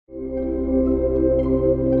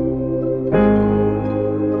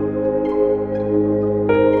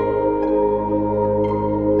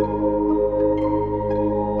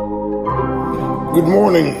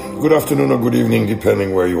morning, good afternoon, or good evening,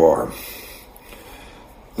 depending where you are.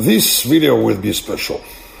 This video will be special.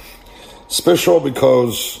 Special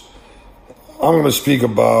because I'm going to speak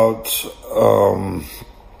about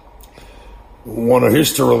one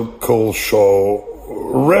historical show,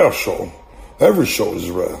 rare show. Every show is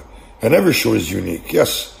rare, and every show is unique.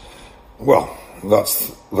 Yes, well,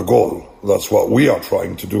 that's the goal. That's what we are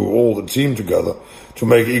trying to do, all the team together, to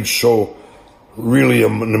make each show really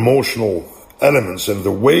an emotional elements, and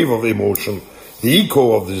the wave of emotion, the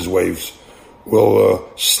echo of these waves, will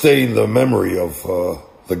stay in the memory of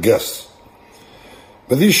the guests.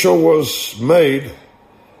 But this show was made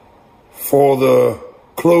for the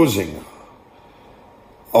closing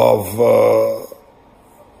of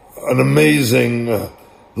an amazing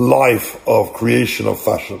life of creation of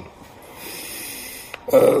fashion.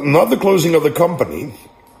 Not the closing of the company,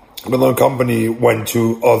 but the company went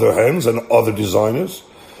to other hands and other designers.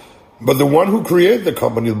 But the one who created the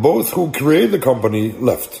company, both who created the company,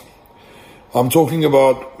 left. I'm talking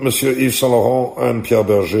about Monsieur Yves Saint Laurent and Pierre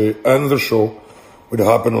Berger, and the show which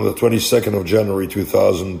happened on the 22nd of January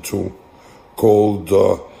 2002, called,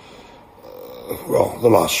 the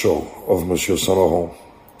last show of Monsieur Saint Laurent,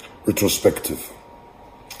 retrospective.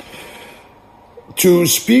 To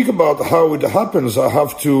speak about how it happens, I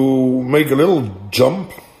have to make a little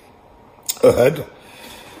jump ahead.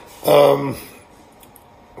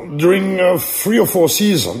 During 3 or 4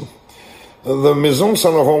 seasons, the Maison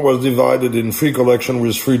Saint Laurent was divided in 3 collections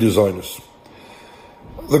with 3 designers.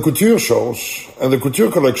 The couture shows and the couture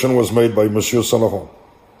collection was made by Monsieur Saint Laurent.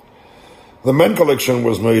 The men collection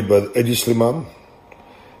was made by Hedi Slimane,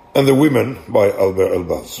 and the women by Albert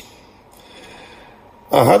Elbaz.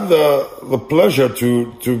 I had the pleasure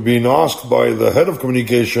to be asked by the head of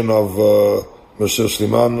communication of Monsieur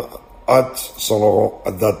Slimane at Saint Laurent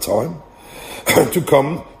at that time to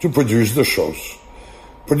come to produce the shows.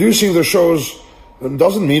 Producing the shows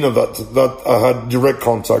doesn't mean that I had direct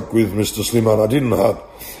contact with Mr. Slimane. I didn't have.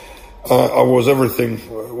 I was everything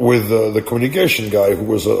with the communication guy, who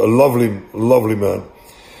was a lovely man.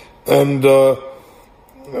 And I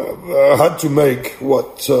had to make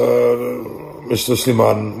what Mr.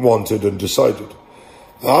 Slimane wanted and decided.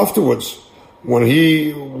 Afterwards, when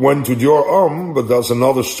he went to Dior Homme, but that's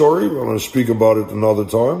another story, I'm going to speak about it another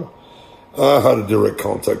time, I had a direct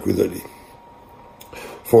contact with Hedi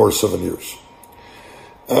for 7 years.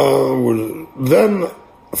 Then,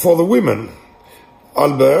 for the women,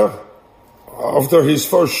 Albert, after his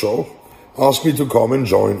first show, asked me to come and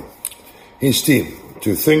join his team,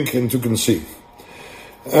 to think and to conceive.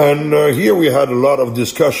 And here we had a lot of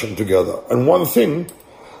discussion together. And one thing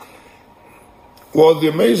was the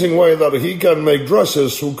amazing way that he can make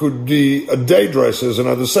dresses who could be day dresses and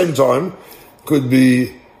at the same time could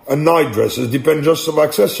be a night dresses, depend just on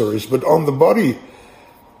accessories, but on the body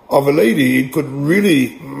of a lady, it could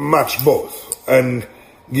really match both and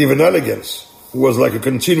give an elegance. It was like a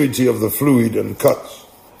continuity of the fluid and cuts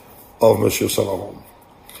of Monsieur Saint Laurent.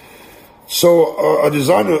 So I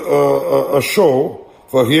designed a show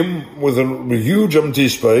for him with a huge empty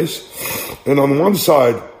space, and on one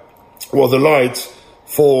side were the lights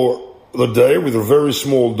for the day with a very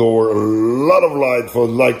small door, a lot of light for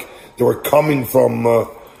like they were coming from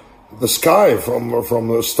the sky, from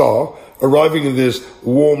the star, arriving in this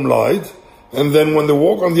warm light, and then when they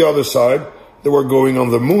walk on the other side, they were going on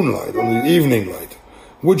the moonlight, on the evening light,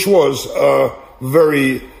 which was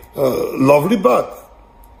very lovely, but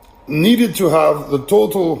needed to have the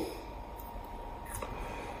total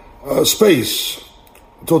space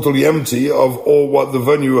totally empty of all what the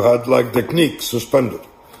venue had, like technique suspended.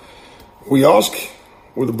 We asked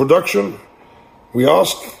with the production, we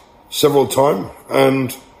asked several times,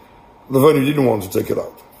 and the venue didn't want to take it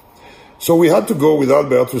out. So we had to go with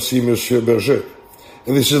Albert to see Monsieur Berger.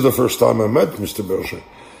 And this is the first time I met Mr. Berger.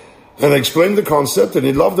 And I explained the concept, and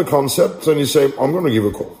he loved the concept, and he said, I'm going to give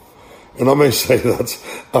a call. And I may say that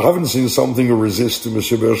I haven't seen something to resist to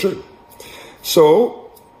Monsieur Berger. So,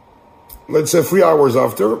 let's say 3 hours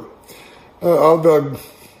after, Albert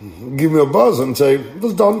give me a buzz and say,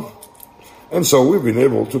 it's done. And so we've been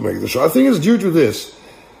able to make the show. I think it's due to this,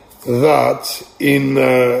 that in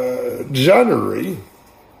January,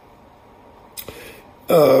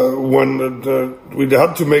 when we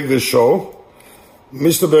had to make this show,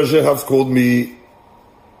 Mr. Berger have called me,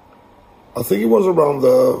 I think it was around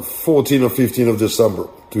the 14th or 15th of December,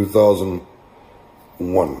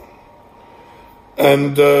 2001.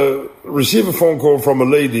 And received a phone call from a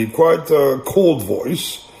lady, quite a cold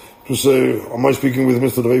voice, to say, am I speaking with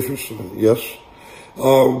Mr. Dreyfus? Yes.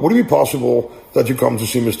 Would it be possible that you come to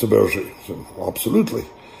see Mr. Berger? I said, absolutely.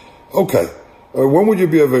 Okay. When would you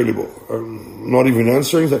be available? Not even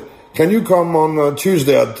answering. Can you come on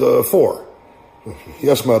Tuesday at 4?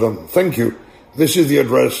 Yes, madam. Thank you. This is the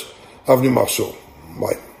address, Avenue Marceau.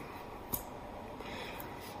 Bye.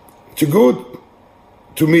 To go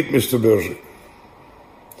to meet Mr. Berger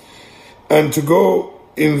and to go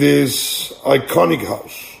in this iconic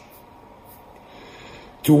house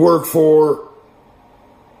to work for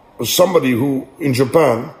somebody who in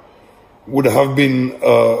Japan would have been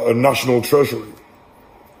a national treasury,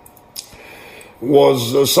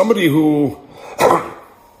 was somebody who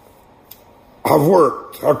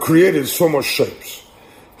have created so much shapes,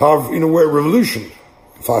 have in a way revolutionized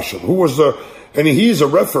fashion, and he is a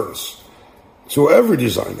reference to every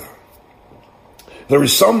designer. There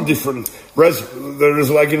is some different, there is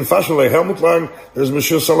like in fashion, like Helmut Lang, there's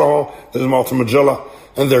Monsieur Saint Laurent, there's Martin Margiela,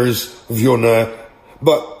 and there is Vionnet.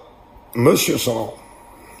 But Monsieur Saint Laurent,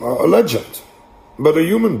 a legend, but a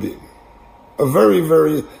human being, a very,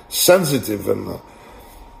 very sensitive and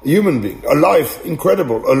human being, a life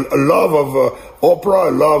incredible, a love of opera,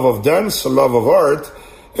 a love of dance, a love of art,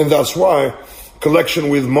 and that's why collection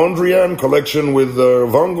with Mondrian, collection with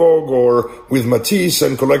Van Gogh or with Matisse,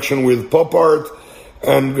 and collection with pop art,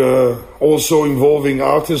 and also involving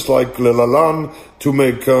artists like Le Lalande to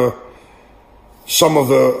make some of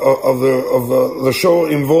the show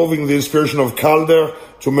involving the inspiration of Calder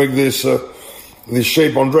to make this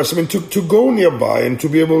shape on dress. I mean, to go nearby and to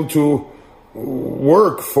be able to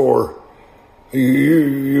work for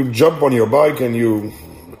you jump on your bike and you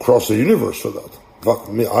cross the universe for that. But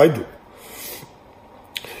me, I do.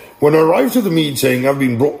 When I arrived at the meeting, I've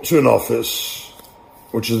been brought to an office,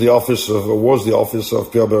 which is was the office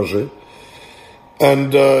of Pierre Berger.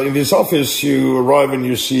 And in this office, you arrive and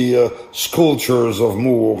you see sculptures of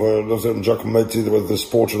Moore, and Giacometti with this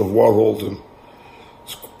portrait of Warhol, and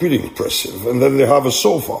it's pretty impressive. And then they have a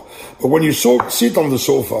sofa. But when you sit on the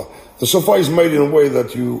sofa is made in a way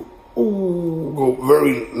that you go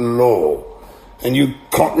very low, and you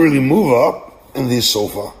can't really move up in this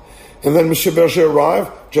sofa. And then Monsieur Berger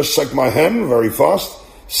arrived, just shook my hand very fast,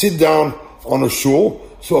 sit down on a stool.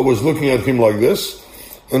 So I was looking at him like this,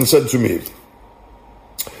 and said to me,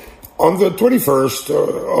 on the 21st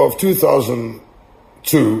of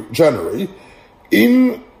 2002, January,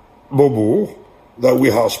 in Beaubourg, that we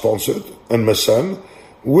have sponsored, and Mécène,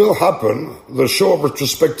 will happen the show of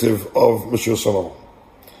retrospective of Monsieur Saint Laurent.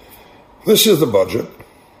 This is the budget.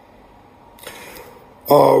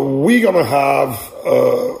 We're going to have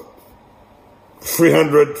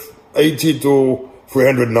 380 to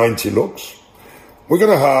 390 looks. We're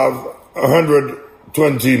going to have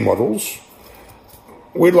 120 models.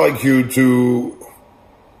 We'd like you to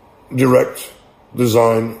direct,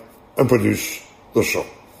 design, and produce the show.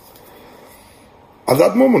 At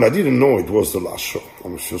that moment, I didn't know it was the last show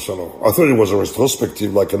of Monsieur Saint Laurent. I thought it was a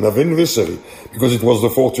retrospective, like an anniversary, because it was the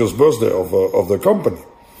 40th birthday of the company.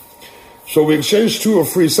 So we exchanged 2 or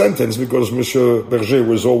 3 sentences because Monsieur Berger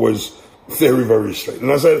was always very, very straight.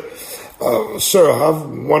 And I said, sir, I have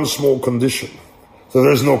one small condition. So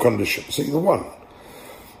there is no condition. See, the one.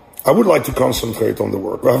 I would like to concentrate on the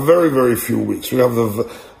work. We have very, very few weeks. We have the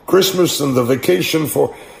Christmas and the vacation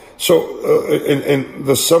for... So in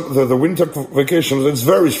the winter vacation, it's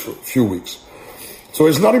very few weeks. So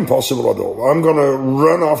it's not impossible at all. I'm going to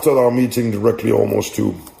run after our meeting directly almost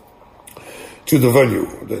to the venue.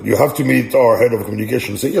 You have to meet our head of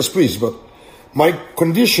communication and say, yes, please, but my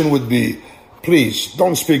condition would be, please,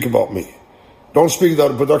 don't speak about me. Don't speak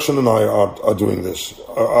that production and I are doing this.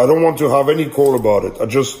 I don't want to have any call about it. I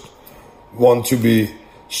just want to be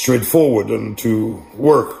straightforward and to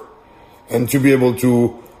work and to be able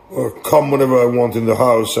to come whenever I want in the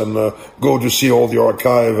house and go to see all the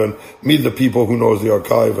archive and meet the people who knows the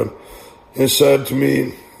archive. And he said to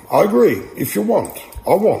me, I agree. If you want,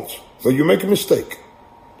 I want. But you make a mistake.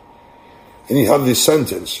 And he had this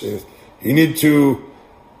sentence. You need to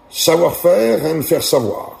savoir faire and faire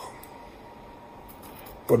savoir.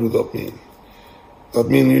 What does that mean? That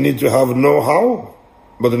means you need to have know-how,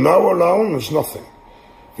 but the know alone is nothing.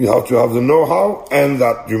 You have to have the know-how and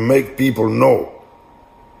that you make people know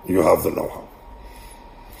you have the know-how.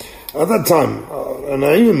 At that time, and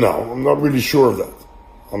even now, I'm not really sure of that.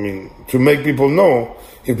 I mean, to make people know,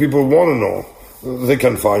 if people want to know, they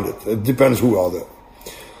can find it. It depends who are there.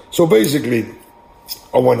 So basically,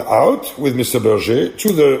 I went out with Mr. Berger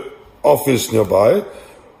to the office nearby,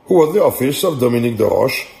 who was the office of Dominique de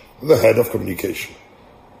Roche, the head of communication.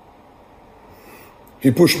 He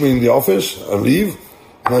pushed me in the office, I leave,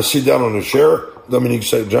 and I sit down on a chair. Dominique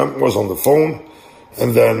said, was on the phone,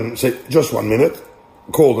 and then said, just 1 minute,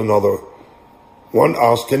 called another one,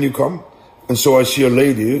 asked, can you come? And so I see a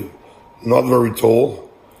lady not very tall,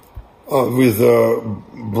 with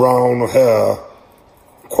brown hair,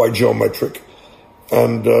 quite geometric.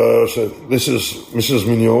 And said, "This is Mrs.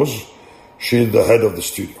 Munoz. She's the head of the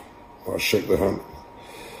studio." I shake the hand,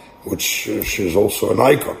 which she's also an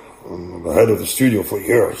icon, the head of the studio for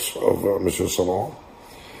years of Monsieur Saint Laurent.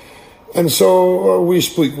 And so we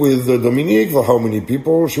speak with Dominique for how many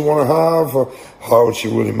people she want to have, how she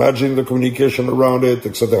will imagine the communication around it,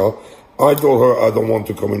 etc. I told her I don't want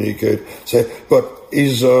to communicate. Say, but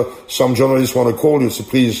some journalists want to call you, so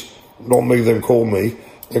please don't make them call me,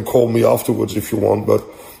 and call me afterwards if you want. But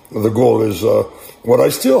the goal is, what I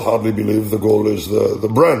still hardly believe, the goal is the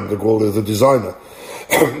brand, the goal is the designer.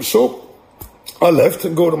 So I left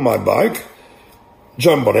and go to my bike,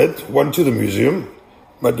 jump on it, went to the museum,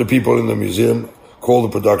 met the people in the museum, call the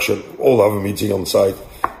production, all have a meeting on site,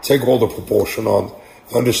 take all the proportion on,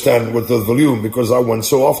 understand what the volume, because I went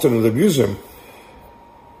so often in the museum.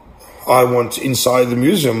 I went inside the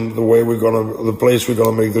museum, the place we're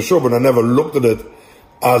gonna make the show, but I never looked at it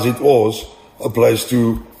as it was a place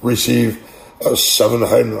to receive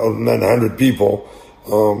 700 or 900 people,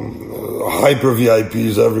 hyper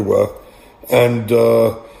VIPs everywhere, and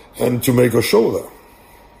to make a show there.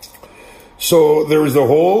 So there is a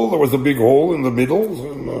hole. There was a big hole in the middle,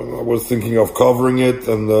 and I was thinking of covering it.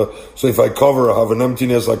 And so if I cover, I have an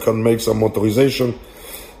emptiness, I can make some motorization.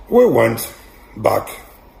 We went back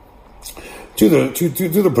to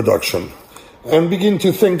the production and begin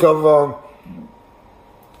to think of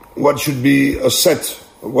what should be a set,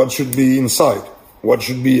 what should be inside, what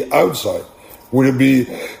should be outside. Will it be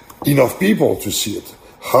enough people to see it?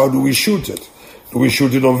 How do we shoot it? Do we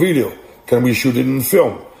shoot it on video? Can we shoot it in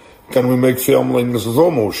film? Can we make film like slow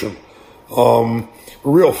motion,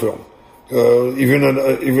 real film, even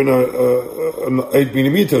an 8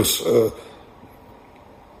 millimeters?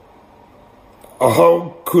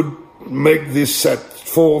 How could make this set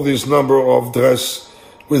for this number of dress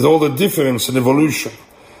with all the difference and evolution?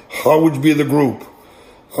 How would be the group?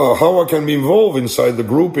 How I can be involved inside the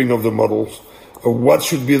grouping of the models? What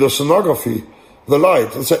should be the scenography, the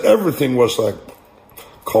light? And so everything was like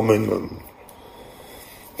coming.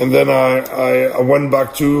 And then I went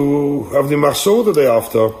back to Avenue Marceau the day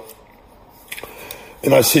after,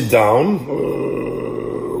 and I sit down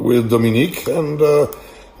with Dominique and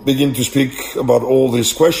begin to speak about all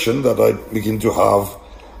these questions that I begin to have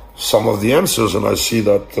some of the answers, and I see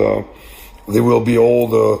that there will be all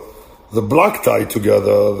the black tie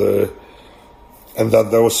together, and that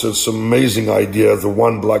there was this amazing idea, the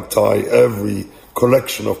one black tie every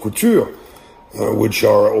collection of couture. Which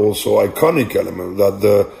are also iconic elements, that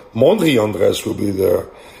the Mondrian dress will be there.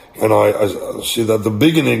 And I see that the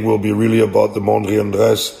beginning will be really about the Mondrian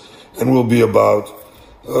dress and will be about,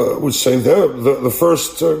 we say there, the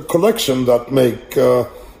first collection that make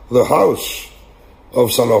the house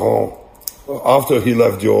of Saint Laurent after he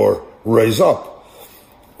left Dior raise up.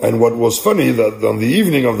 And what was funny, that on the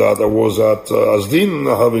evening of that, I was at Asdin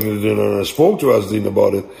having a dinner, and I spoke to Asdin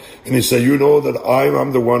about it. And he said, you know that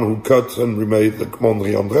I'm the one who cut and remade the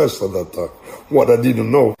Mondrian dress at that time. What I didn't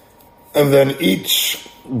know. And then each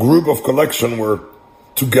group of collection were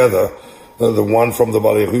together. The one from the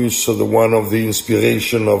Ballet Russe, the one of the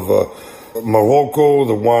inspiration of Morocco,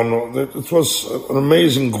 it was an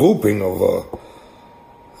amazing grouping of...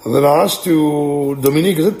 Then I asked to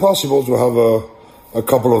Dominique, is it possible to have a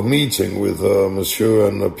couple of meetings with Monsieur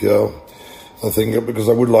and Pierre? I think because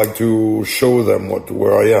I would like to show them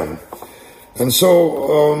where I am. And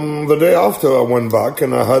so the day after I went back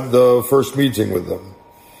and I had the first meeting with them.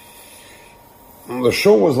 The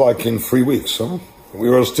show was like in 3 weeks. We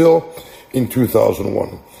were still in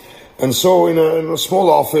 2001. And so in a small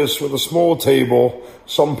office with a small table,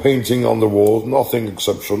 some painting on the wall, nothing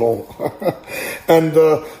exceptional. And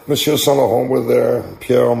Monsieur Saint Laurent was there,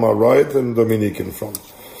 Pierre on my right and Dominique in front.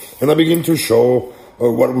 And I begin to show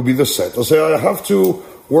what would be the set. I say I have to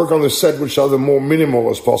work on the set which are the more minimal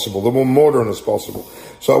as possible, the more modern as possible.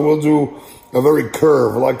 So I will do a very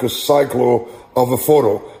curve, like a cyclo of a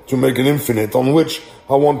photo, to make an infinite, on which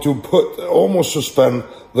I want to almost suspend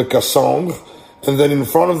the cassandre, and then in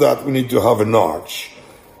front of that we need to have an arch.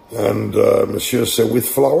 And Monsieur said, with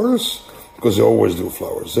flowers? Because they always do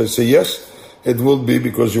flowers. They say, yes, it will be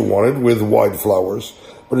because you want it with white flowers,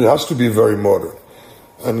 but it has to be very modern.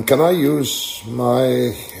 And can I use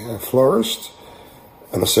my florist?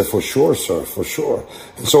 And I said, for sure, sir, for sure.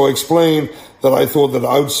 And so I explained that I thought that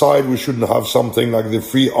outside we shouldn't have something like the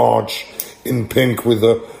free arch in pink with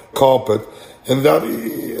a carpet. And that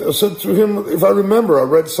I said to him, if I remember, I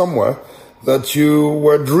read somewhere that you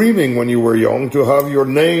were dreaming when you were young to have your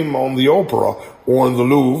name on the opera or in the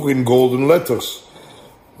Louvre in golden letters.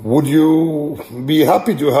 would you be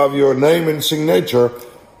happy to have your name and signature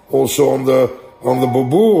also on the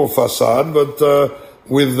Beaubourg facade, but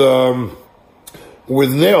with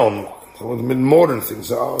neon, with modern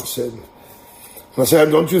things? I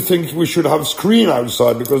said, don't you think we should have screen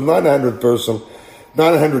outside, because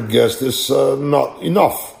 900 guests is not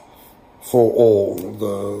enough for all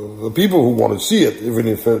the people who want to see it, even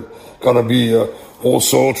if it's gonna be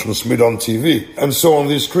also transmitted on TV. And so on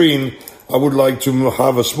this screen, I would like to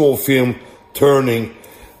have a small film turning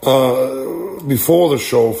before the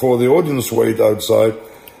show for the audience wait outside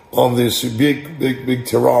on this big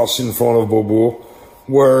terrace in front of Beaubourg,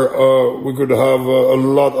 where we could have a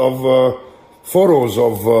lot of photos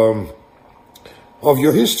of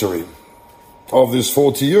your history of these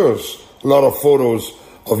 40 years. A lot of photos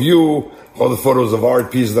of you, or the photos of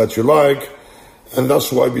art piece that you like. And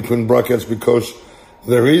that's why between brackets, because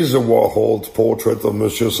there is a Warhol portrait of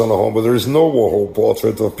Monsieur Saint Laurent, but there is no Warhol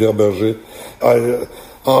portrait of Pierre Berger. I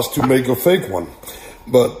asked to make a fake one,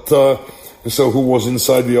 but so who was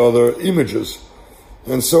inside the other images.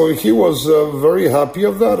 And so he was very happy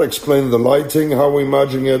of that. I explained the lighting, how we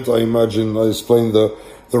imagine it. I explained the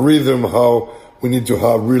rhythm, how we need to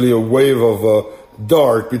have really a wave of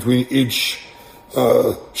dark between each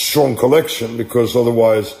strong collection, because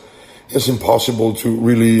otherwise it's impossible to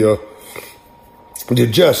really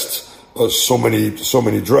digest so many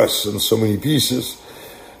dresses and so many pieces.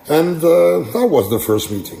 And that was the first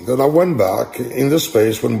meeting. Then I went back in the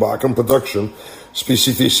space, went back on production,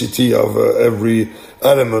 specificity of every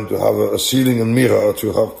element, to have a ceiling and mirror,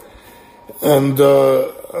 to have. And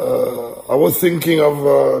I was thinking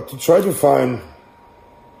of to try to find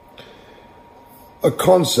a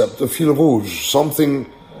concept, a fil rouge, something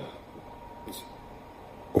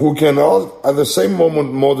who can at the same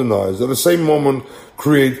moment modernize, at the same moment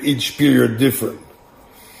create each period different.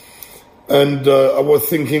 And I was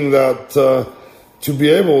thinking that to be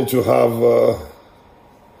able to have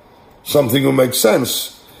something that makes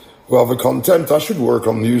sense, to have a content, I should work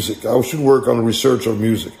on music. I should work on research of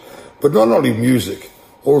music. But not only music,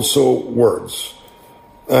 also words.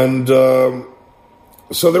 And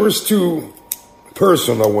so there was two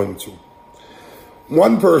persons I went to.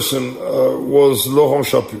 One person was Laurent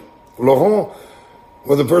Chaput. Laurent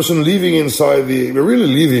was the person living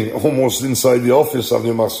almost inside the office of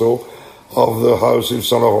Avenue Marceau of the House of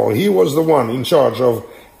Saint Laurent. He was the one in charge of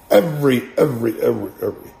every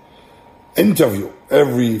interview,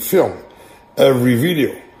 every film, every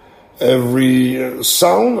video, every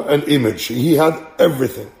sound and image. He had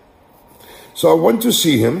everything. So I went to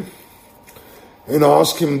see him and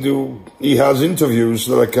asked him he has interviews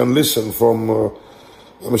that I can listen from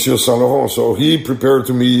Monsieur Saint Laurent. So he prepared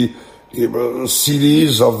to me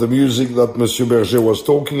CDs of the music that Monsieur Berger was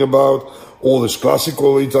talking about, all this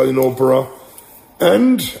classical Italian opera.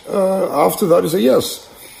 And after that, he said, yes,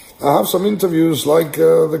 I have some interviews like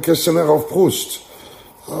the Questionnaire of Proust.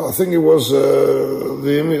 I think it was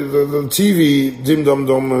the TV Dim Dum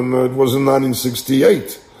Dum, and it was in 1968.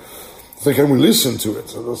 I said, can we listen to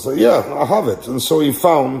it? And I said, yeah, I have it. And so he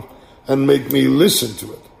found and made me listen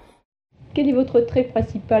to it. Quel est votre trait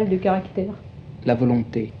principal de caractère? La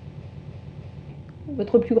volonté.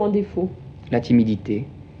 Votre plus grand défaut? La timidité.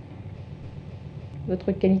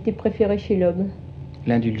 Votre qualité préférée chez l'homme?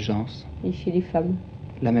 L'indulgence. Et chez les femmes?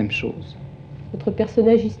 La même chose. Votre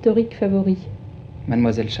personnage historique favori?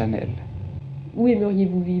 Mademoiselle Chanel. Où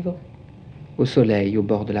aimeriez-vous vivre? Au soleil, au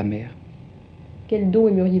bord de la mer. Quel don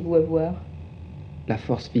aimeriez-vous avoir? La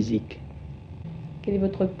force physique. Quel est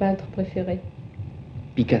votre peintre préféré?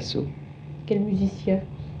 Picasso. Quel musicien?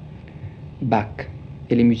 Bach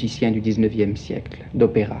et les musiciens du 19e siècle,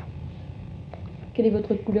 d'opéra. Quelle est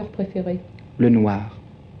votre couleur préférée? Le noir.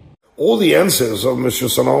 All the answers of Monsieur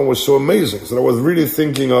Saint-Laurent was so amazing that I was really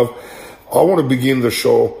thinking of, I want to begin the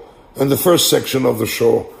show, and the first section of the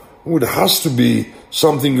show has to be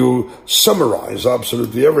something to summarize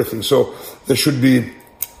absolutely everything. So there should be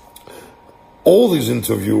all these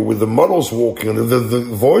interviews with the models walking, and the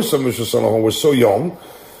voice of Monsieur Saint-Laurent was so young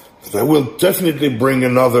that I will definitely bring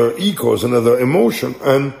another echoes, another emotion.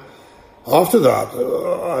 And after that,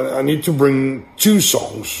 I need to bring two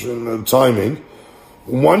songs in timing.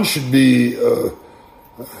 One should be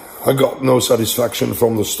I Got No Satisfaction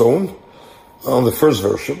from the Stone on the first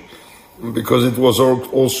version, because it was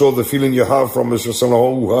also the feeling you have from Monsieur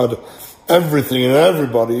Saint-Laurent, who had everything and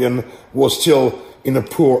everybody and was still in a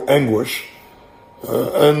poor anguish.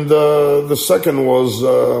 And the second was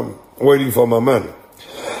Waiting for My Man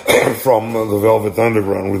from the Velvet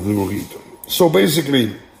Underground with Lou Reed. So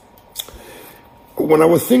basically, when I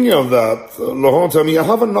was thinking of that, Laurent told me, I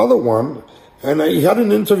have another one. And he had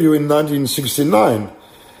an interview in 1969,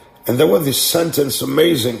 And there was this sentence,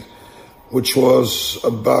 amazing, which was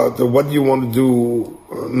about what do you want to do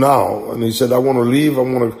now? And he said, I want to leave, I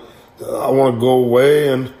want to go away,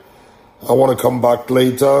 and I want to come back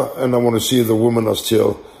later, and I want to see if the women are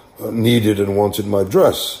still needed and wanted my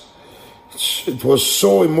dress. It was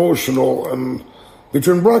so emotional, and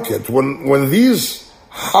between brackets, when these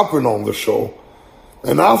happened on the show,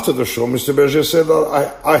 and after the show, Mr. Berger said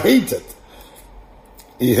that I hate it.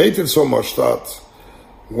 He hated so much that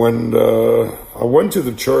when I went to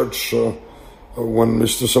the church when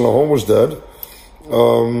Mr. Saint Laurent was dead,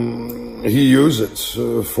 he used it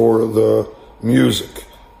for the music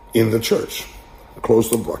in the church. Close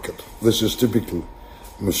the bracket. This is typical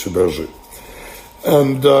Monsieur Berger.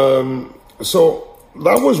 And so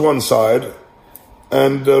that was one side,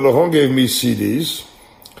 and Laurent gave me CDs.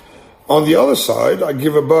 On the other side, I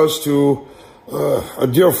give a buzz to a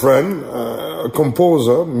dear friend, a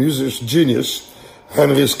composer, musician, genius,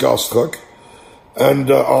 Henry Skarstruck, and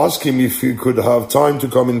asked him if he could have time to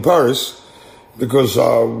come in Paris, because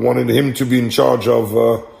I wanted him to be in charge of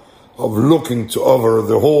looking to over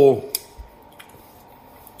the whole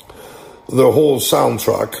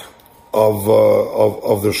soundtrack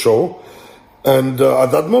of the show. And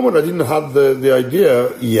at that moment, I didn't have the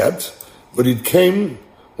idea yet, but it came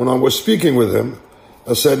when I was speaking with him.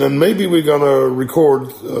 I said, and maybe we're going to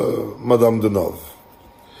record Madame Deneuve.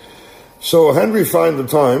 So Henry found the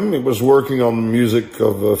time. He was working on music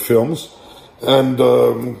of films, and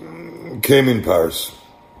came in Paris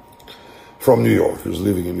from New York. He was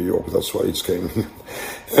living in New York. That's why he came.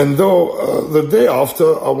 And though the day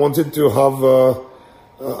after, I wanted to have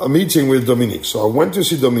a meeting with Dominique. So I went to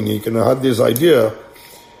see Dominique, and I had this idea.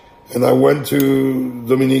 And I went to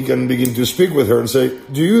Dominique and began to speak with her and say,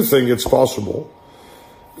 do you think it's possible?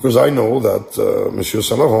 Because I know that Monsieur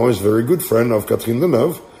Saint Laurent is a very good friend of Catherine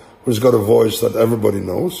Deneuve, who's got a voice that everybody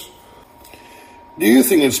knows. Do you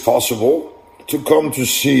think it's possible to come to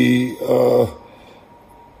see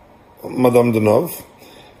Madame Deneuve?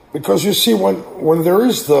 Because you see, when there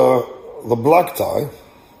is the black tie,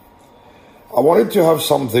 I wanted to have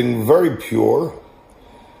something very pure,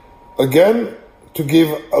 again, to give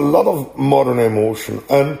a lot of modern emotion.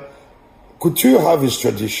 And Couture have his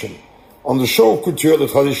tradition. On the show of Couture, the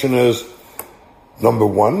tradition is number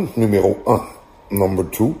 1, numéro 1, number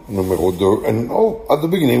 2, numéro 2, and at the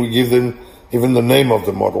beginning we give them even the name of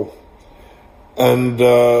the model. And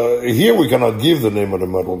here we cannot give the name of the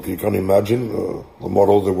model. You can imagine the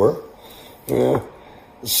model they were. Yeah.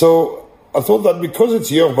 So I thought that because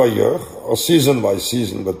it's year by year, or season by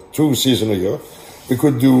season, but 2 seasons a year, we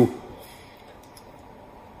could do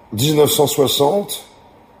 1960,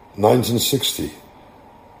 1960,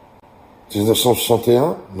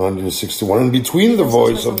 1961, 1961, and between the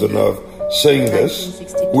voice of Deneuve saying this,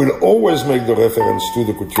 we'll always make the reference to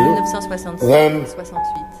the Couture. Then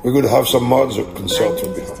we could have some Mozart concert,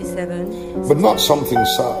 but not something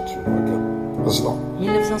sad, again. It's not.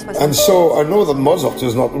 And so I know that Mozart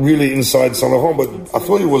is not really inside Saint Laurent, but I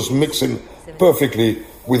thought it was mixing perfectly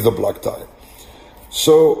with the black tie.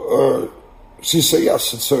 So she said,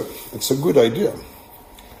 yes, it's a good idea.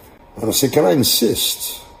 And I said, can I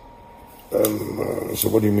insist? And so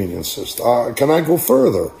what do you mean insist? Can I go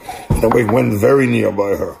further? And we went very near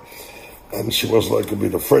by her. And she was like a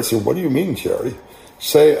bit afraid. She said, what do you mean, Thierry?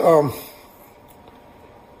 Say, do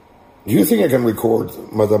you think I can record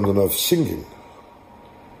Madame Deneuve singing?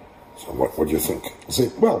 So what do you think? I say,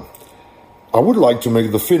 well, I would like to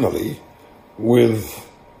make the finale with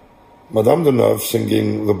Madame Deneuve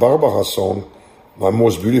singing the Barbara song, My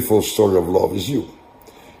Most Beautiful Story of Love Is You.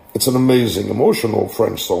 It's an amazing, emotional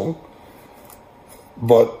French song.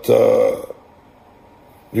 But do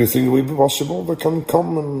you think it will be possible they can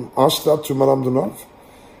come and ask that to Madame Deneuve?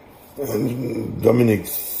 And Dominique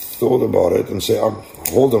thought about it and said,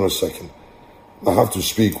 hold on a second. I have to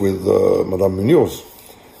speak with Madame Munoz.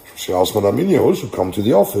 She asked Madame Munoz to come to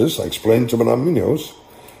the office. I explained to Madame Munoz.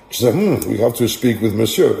 She said, we have to speak with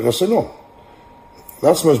Monsieur. And I said, no,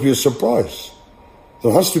 that must be a surprise.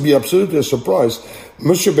 There has to be absolutely a surprise.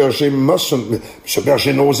 Monsieur Berger mustn't. Monsieur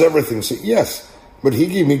Berger knows everything. I said, yes, but he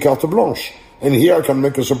gave me carte blanche. And here I can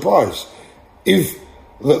make a surprise. If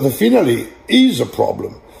the finale is a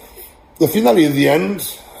problem, the finale at the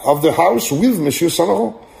end of the house with Monsieur Saint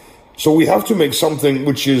Laurent. So we have to make something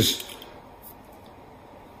which is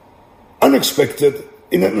unexpected,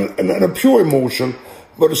 in a pure emotion,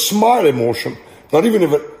 but a smile emotion.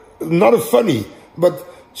 Not a funny, but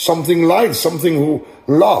something light, something who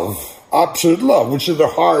love, absolute love, which is the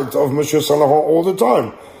heart of Monsieur Saint Laurent all the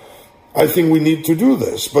time. I think we need to do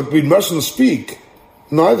this, but we mustn't speak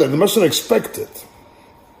neither. We mustn't expect it.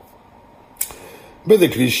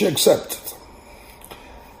 Basically, she accepted.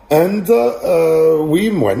 And we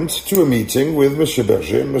went to a meeting with Monsieur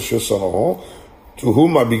Berger and Monsieur Saint-Laurent, to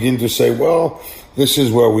whom I begin to say, well, this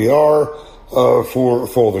is where we are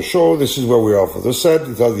for the show, this is where we are for the set,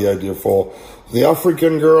 it had the idea for the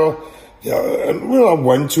African girl. Yeah, and well, I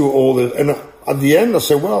went to all the, and at the end I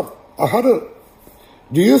said, well,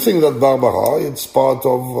 do you think that Barbara, it's part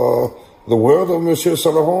of the word of Monsieur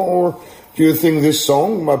Saint-Laurent, or do you think this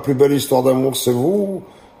song, Ma plus belle histoire d'amour c'est vous,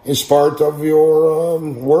 is part of your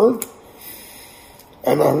word?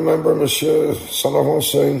 And I remember Monsieur Saint-Laurent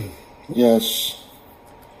saying, yes,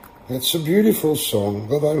 it's a beautiful song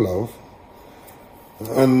that I love.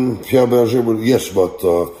 And Pierre Berger would, yes, but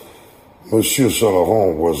Monsieur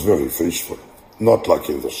Saint-Laurent was very faithful, not like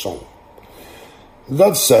in the song.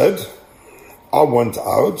 That said, I went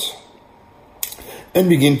out and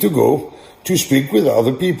began to go to speak with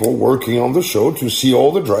other people working on the show to see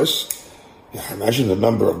all the dress. Imagine the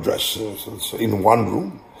number of dresses in one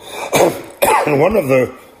room. And one of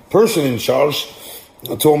the person in charge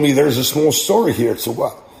told me there's a small story here. So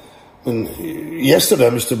what? And yesterday,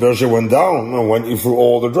 Mr. Berger went down and went through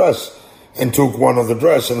all the dress and took one of the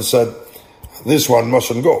dress and said, this one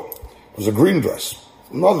mustn't go. It was a green dress.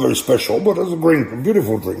 Not very special, but it was a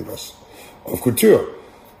beautiful green dress of couture.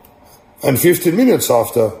 And 15 minutes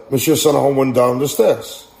after, Monsieur Saint-Laurent went down the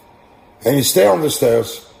stairs. And he stayed on the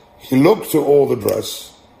stairs. He looked to all the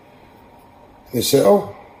dress. And he said,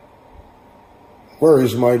 oh, where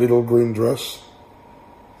is my little green dress?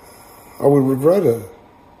 I will regret it.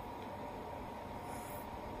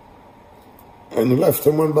 And he left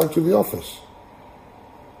and went back to the office.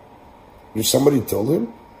 Did somebody tell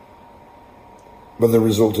him? But the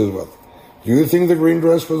result is what? Do you think the green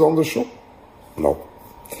dress was on the show? No.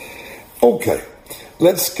 Okay,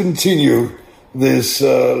 let's continue this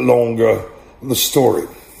the story.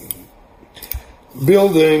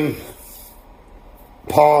 Building,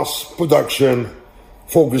 pass, production,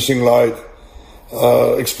 focusing light,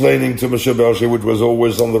 explaining to Monsieur Berger, which was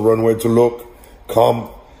always on the runway to look, come,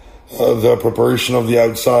 the preparation of the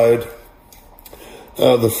outside,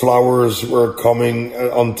 the flowers were coming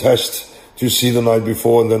on test to see the night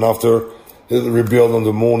before, and then after rebuild on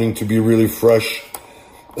the morning to be really fresh.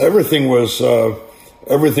 Everything was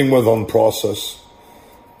on process.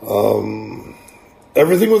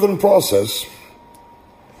 Everything was on process,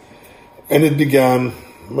 and it began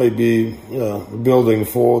maybe building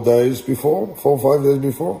 4 days before, 4 or 5 days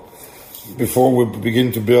before we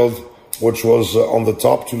begin to build, which was on the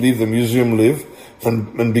top to leave the museum live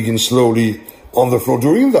and begin slowly on the floor.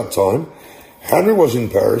 During that time, Henry was in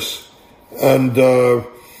Paris, and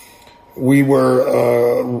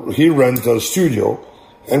he rented a studio,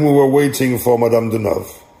 and we were waiting for Madame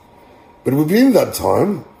Deneuve. But within that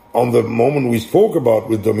time, on the moment we spoke about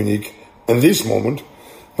with Dominique, and this moment,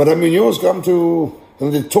 Madame Munoz come to,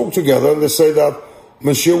 and they talk together, and they say that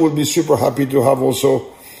Monsieur would be super happy to have also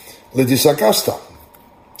Laetitia Casta.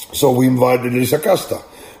 So we invited Laetitia Casta.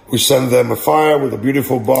 We sent them a file with a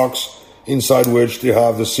beautiful box, inside which they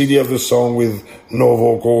have the CD of the song with no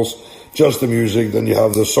vocals, just the music. Then you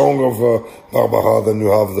have the song of Barbara, then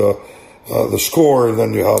you have the score, and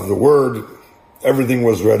then you have the word. Everything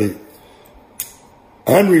was ready.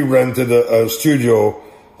 Henry rented a studio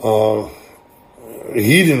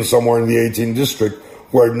hidden somewhere in the 18th district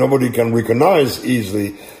where nobody can recognize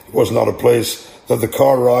easily. It was not a place that the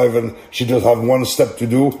car arrived and she just had one step to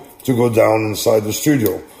do to go down inside the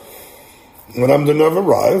studio. Madame Deneuve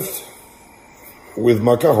arrived with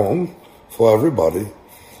macaron for everybody.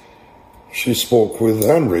 She spoke with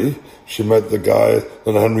Henry. She met the guy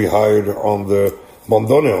that Henry hired on the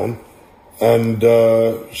bandoneon, and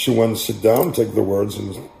she went sit down, take the words,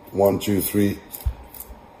 and 1, 2, 3.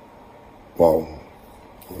 Wow,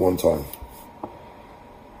 one time.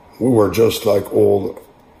 We were just like all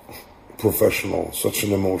professional, such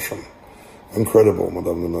an emotion. Incredible,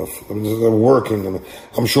 Madame Deneuve. I mean, they're working, and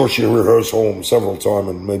I'm sure she rehearsed home several times,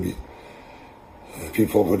 and maybe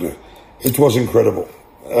people would. It was incredible.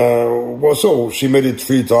 So she made it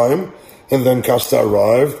 3 times, and then Casta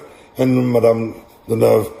arrived, and Madame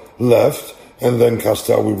Deneuve left, and then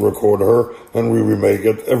Casta, we record her, and we remake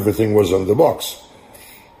it. Everything was in the box.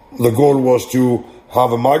 The goal was to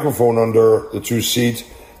have a microphone under the 2 seats,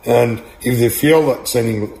 and if they feel that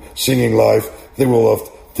singing live, they will have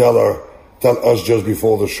tell us just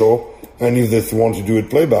before the show, and if they want to do it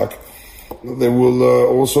playback, they will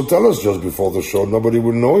also tell us just before the show. Nobody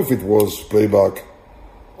will know if it was playback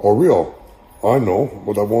or real. I know,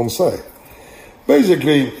 but I won't say.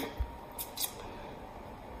 Basically,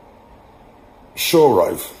 show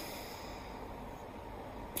arrive.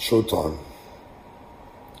 Showtime.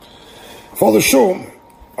 For the show,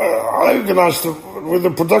 I organized with the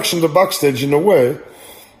production, the backstage, in a way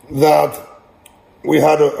that we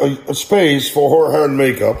had a space for her hair and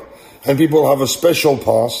makeup, and people have a special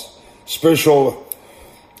pass,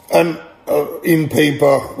 and in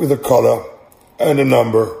paper with a color and a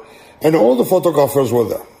number, and all the photographers were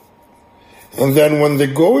there. And then when they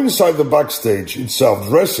go inside the backstage itself,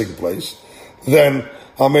 dressing place, then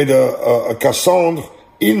I made a Cassandre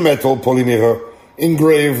in metal polymer,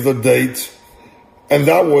 engraved the date, and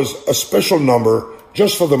that was a special number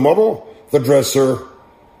just for the model, the dresser,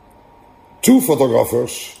 2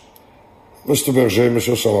 photographers, Mr. Berger,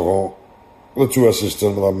 Monsieur Saint Laurent, the 2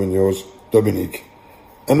 assistants, Madame Munoz, Dominique,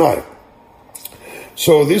 and I.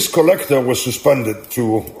 So this collector was suspended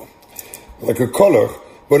to like a collar,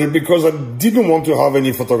 but because I didn't want to have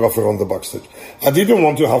any photographer on the backstage. I didn't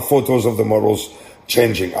want to have photos of the models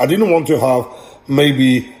changing. I didn't want to have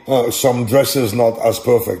maybe some dresses not as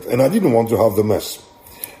perfect, and I didn't want to have the mess.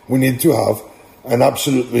 We need to have an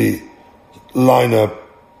absolutely line-up,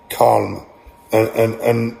 calm,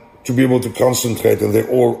 and to be able to concentrate, and they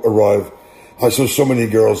all arrive. I saw so many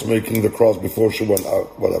girls making the cross before she went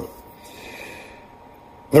out, whatever.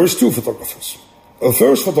 There is 2 photographers. The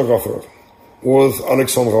first photographer was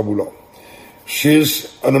Alexandra Boulard.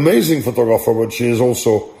 She's an amazing photographer, but she is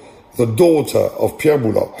also the daughter of Pierre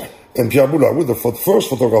Boulard. And Pierre Boulard was the first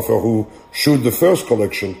photographer who shot the first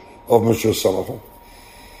collection of Monsieur Saint Laurent.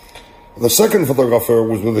 The second photographer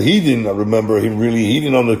was with Hedin. I remember him really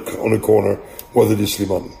Hedin on the corner with the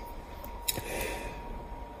Slimane.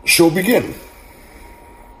 Show begin.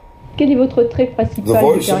 Quel est votre trait principal? The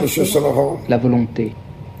voice of Monsieur Saint Laurent. La volonté.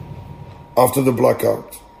 After the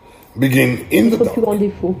blackout. Begin in the Votre plus grand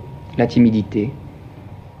dark. défaut? La timidité.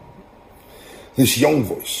 This young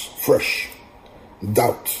voice, fresh,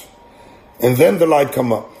 doubt. And then the light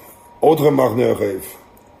come up. Audrey Marner rêve.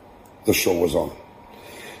 The show was on.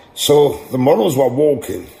 So the models were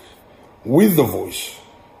walking with the voice,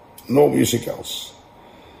 no music else.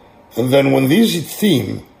 And then when this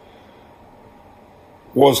theme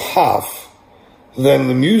was half, then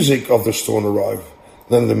the music of the Stone arrived,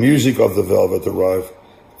 then the music of the Velvet arrived,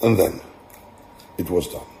 and then it was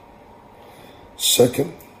done.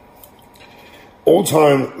 Second, all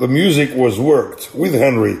time the music was worked with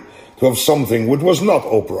Henry to have something which was not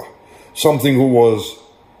opera, something who was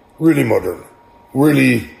really modern,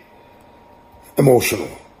 really emotional.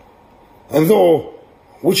 And though,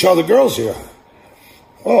 which are the girls here?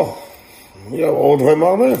 Oh, we have Audrey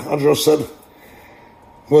Marner, I just said.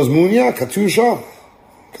 Was Munia, Katusha.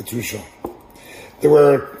 There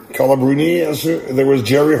were Carla Bruni, there was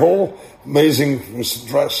Jerry Hall, amazing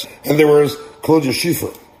dress, and there was Claudia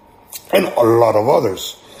Schiffer, and a lot of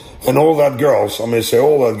others. And all that girls, I may say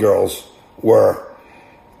all that girls, were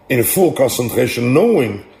in full concentration,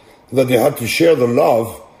 knowing that they had to share the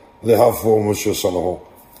love they have for Monsieur Saint Laurent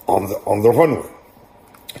on the runway.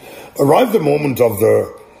 Arrived the moment of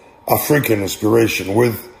the African inspiration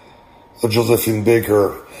with the Josephine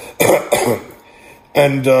Baker,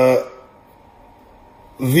 and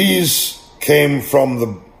these came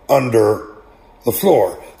from under the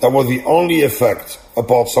floor. That was the only effect,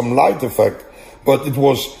 apart some light effect, but it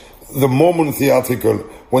was the moment theatrical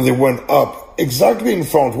when they went up exactly in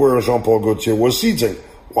front where Jean-Paul Gaultier was sitting.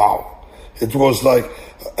 Wow. It was like,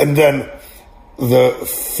 and then the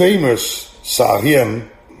famous Saharienne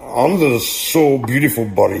on the so beautiful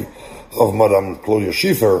body of Madame Claudia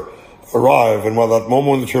Schiffer arrived, and when that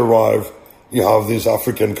moment she arrived, you have this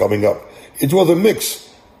African coming up. It was a mix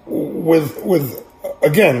with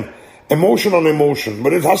again, emotion on emotion,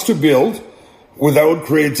 but it has to build without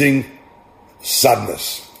creating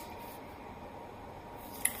sadness.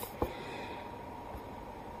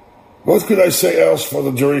 What could I say else for the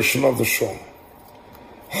duration of the show?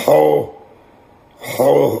 How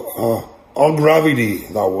on gravity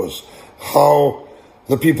that was. How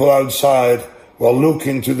the people outside were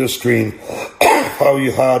looking to the screen. How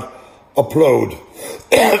you had applaud.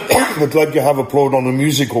 But like you have applaud on a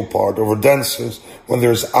musical part over dances when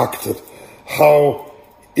there's acted. How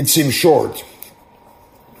it seemed short.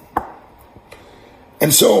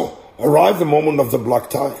 And so arrived the moment of the black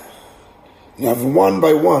tie. You have one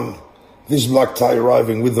by one this black tie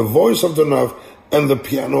arriving with the voice of Deneuve and the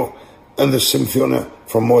piano and the Symphonie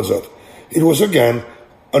from Mozart. It was again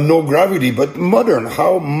a no gravity, but modern.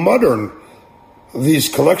 How modern this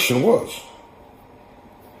collection was.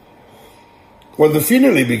 When the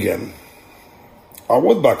finale began, I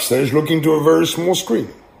was backstage looking to a very small screen.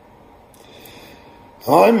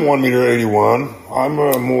 I'm 1.81 meters. I'm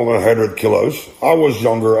more than 100 kilos. I was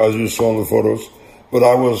younger, as you saw in the photos, but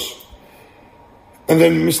I was. And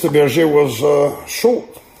then Mr. Berger was short.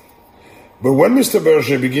 But when Mr.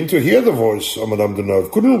 Berger began to hear the voice of Madame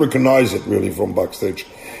Deneuve, couldn't recognize it really from backstage,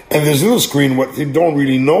 and this little screen where they don't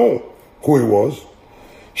really know who he was,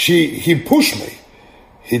 he pushed me.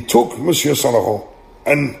 He took Monsieur Saint Laurent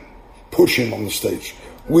and pushed him on the stage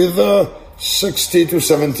with a 60 to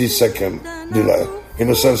 70 second delay, in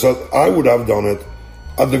the sense that I would have done it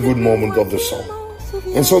at the good moment of the song.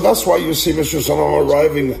 And so that's why you see Monsieur Saint Laurent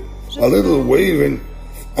arriving, a little waving,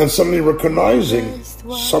 and suddenly recognizing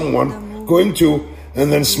someone, going to,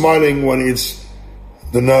 and then smiling when it's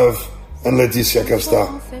Deneuve and Laetitia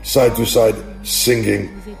Casta side to side singing.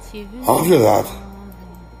 After that,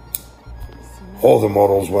 all the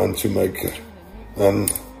models went to make it,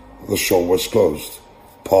 and the show was closed.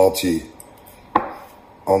 Party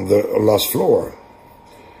on the last floor.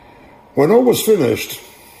 When all was finished,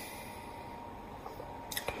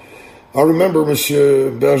 I remember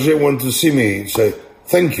Monsieur Berger went to see me and say,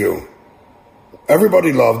 "Thank you.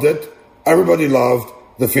 Everybody loved it. Everybody loved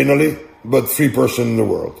the finale, but 3 persons in the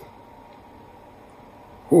world."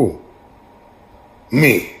 Who?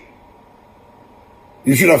 Me.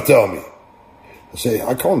 You should have told me. I say,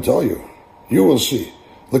 I can't tell you. You will see.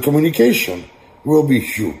 The communication will be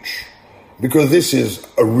huge, because this is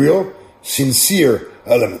a real, sincere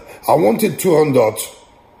element. I wanted Turandot.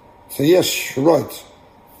 Say, yes, you're right.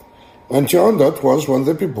 And Turandot was when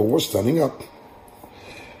the people were standing up.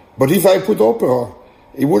 But if I put opera,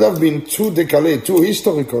 it would have been too décalé, too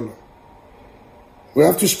historical. We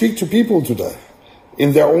have to speak to people today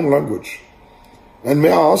in their own language. And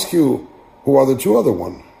may I ask you, who are the 2 other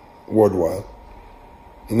ones worldwide?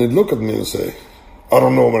 And he'd look at me and say, I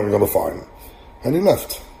don't know what I'm going to find. And he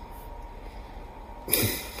left.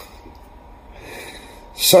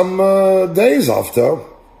 Some days after,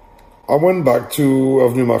 I went back to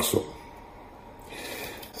Avenue Marceau.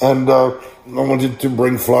 And I wanted to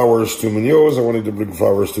bring flowers to Munoz, I wanted to bring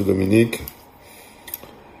flowers to Dominique.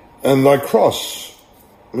 And I crossed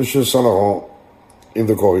Monsieur Saint Laurent in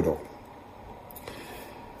the corridor.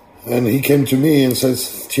 And he came to me and said,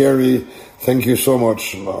 Thierry, thank you so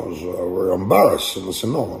much. And I was very embarrassed. And I said,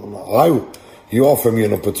 no, you offer me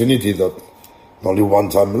an opportunity that only one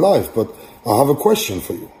time in life, but I have a question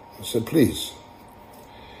for you. I said, please.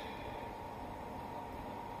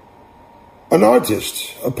 An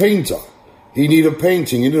artist, a painter, he need a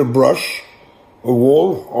painting, he need a brush, a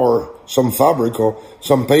wall, or some fabric, or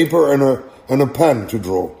some paper and a pen to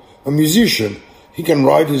draw. A musician, he can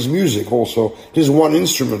write his music also. There's one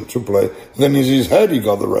instrument to play. Then in his head he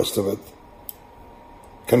got the rest of it.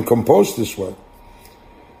 Can compose this way.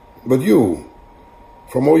 But you,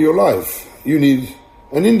 from all your life, you need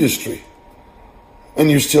an industry.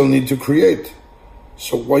 And you still need to create.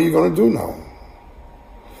 So what are you going to do now?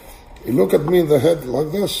 You look at me in the head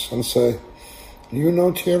like this and say, you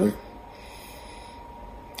know, Thierry,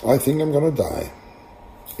 I think I'm going to die.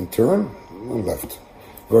 And turn and left.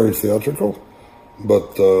 Very theatrical.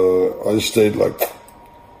 But I stayed like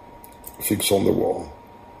fixed on the wall.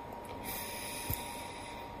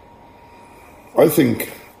 I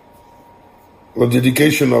think the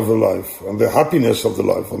dedication of the life and the happiness of the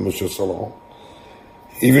life of Monsieur Saint Laurent,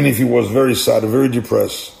 even if he was very sad, very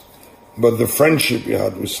depressed, but the friendship he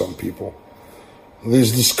had with some people,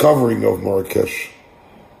 this discovering of Marrakesh,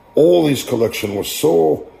 all his collection was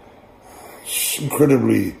so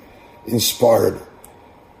incredibly inspired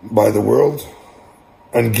by the world,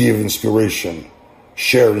 and give inspiration,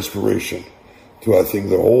 share inspiration to, I think,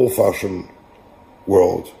 the whole fashion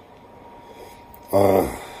world.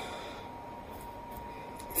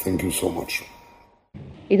 Thank you so much.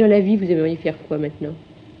 Et dans la vie, vous aimeriez faire quoi maintenant?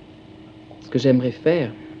 Ce que j'aimerais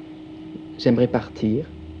faire, j'aimerais partir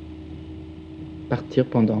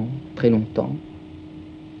pendant très longtemps,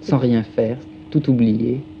 sans rien faire, tout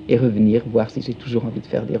oublier, et revenir, voir si j'ai toujours envie de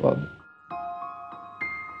faire des robes.